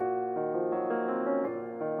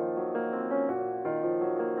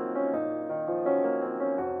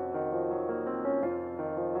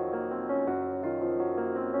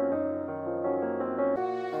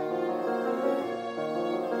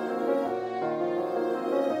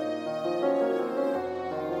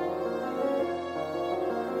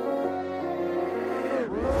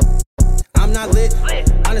not lit.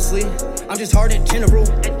 Honestly, I'm just hard in general.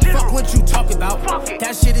 Fuck what you talk about.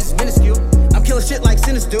 That shit is minuscule. I'm killing shit like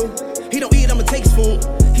sinners do. He don't eat, I'ma take his food.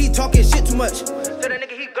 He talking shit too much. So that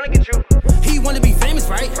nigga, he gonna get you. He wanna be famous,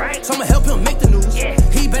 right? So I'ma help him make the news.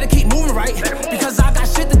 He better keep moving, right? Because I got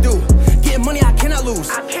shit to do. Getting money, I cannot lose.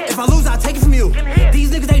 If I lose, I'll take it from you.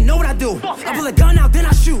 These niggas, they know what I do. I pull a gun out, then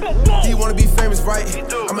I shoot. He wanna be famous, right?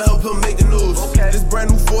 I'ma help him make the news. This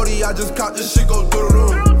brand new 40, I just caught this shit go through the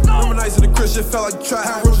room. Remember nights in the crib, shit felt like trap.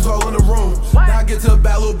 Had roaches all in the room. Now I get to a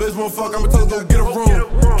bad little bitch, won't fuck, I'ma tell her go get a room.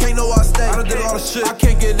 Can't know I stay, I done did a lot of shit. I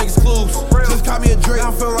can't get niggas clues. Just caught me a drink,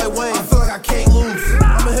 I feel like Wayne. I feel like I can't lose.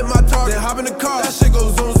 I'ma hit my target, then hop in the car, that shit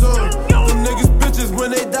goes zoom zoom. Them niggas bitches,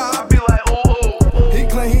 when they die, I be like, ooh. He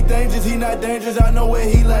claim he dangerous, he not dangerous, I know where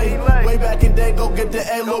he lay. Way back in day, go get the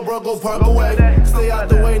A, little bro, go park away. Stay out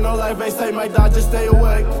the way, no life, ain't say my dog, just stay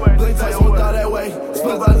away. Blink tights won't die that way.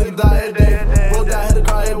 Split by nigga die every day. Bro die, had to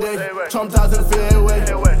cry every day. Traumatized in the field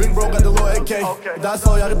every way. Big bro got the little AK. Die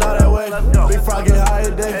slow, y'all can die that way. Big fry get high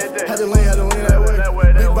every day. Had to lean that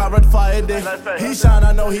way. Big Bob run the fire every day. He shine,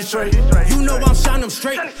 I know he straight. You know I'm shining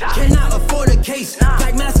straight. Cannot afford a case.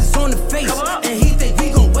 Black masses on the face. And he think we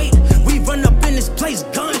gon' wait. We run up in this place.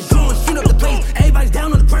 Guns going, shoot up the place. Everybody's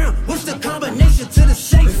down on the ground. What's the combination to the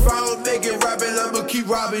safe? If I don't make it rapping, I'ma keep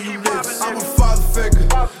robbing you niggas. I'm a father figure,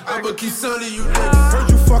 I'ma keep sunning you niggas. Heard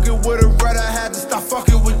you fucking with a rat, I had to stop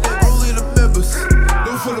fucking with niggas. Only the members,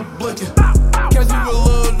 no for the blinking. Catch me with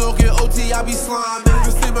Lil Nokia, OT, I be sliming.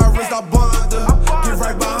 You see my wrist, I bond her. Get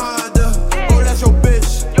right behind her. Oh, that's your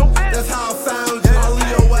bitch. That's how I found you. I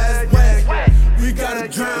leave your ass whack. We gotta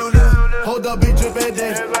drown her. Hold up, beat drip every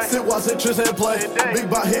day. Sit, watch it, trish and play. Big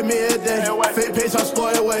bot hit me every day. Fake page, I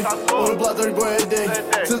score away. On the block, 30 grand every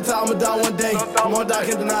day. To the top, I'ma die one day. More die,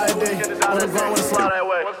 can't deny a day. On the ground, wanna slide that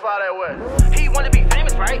way. He wanna be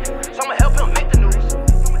famous, right? So I'ma help him make the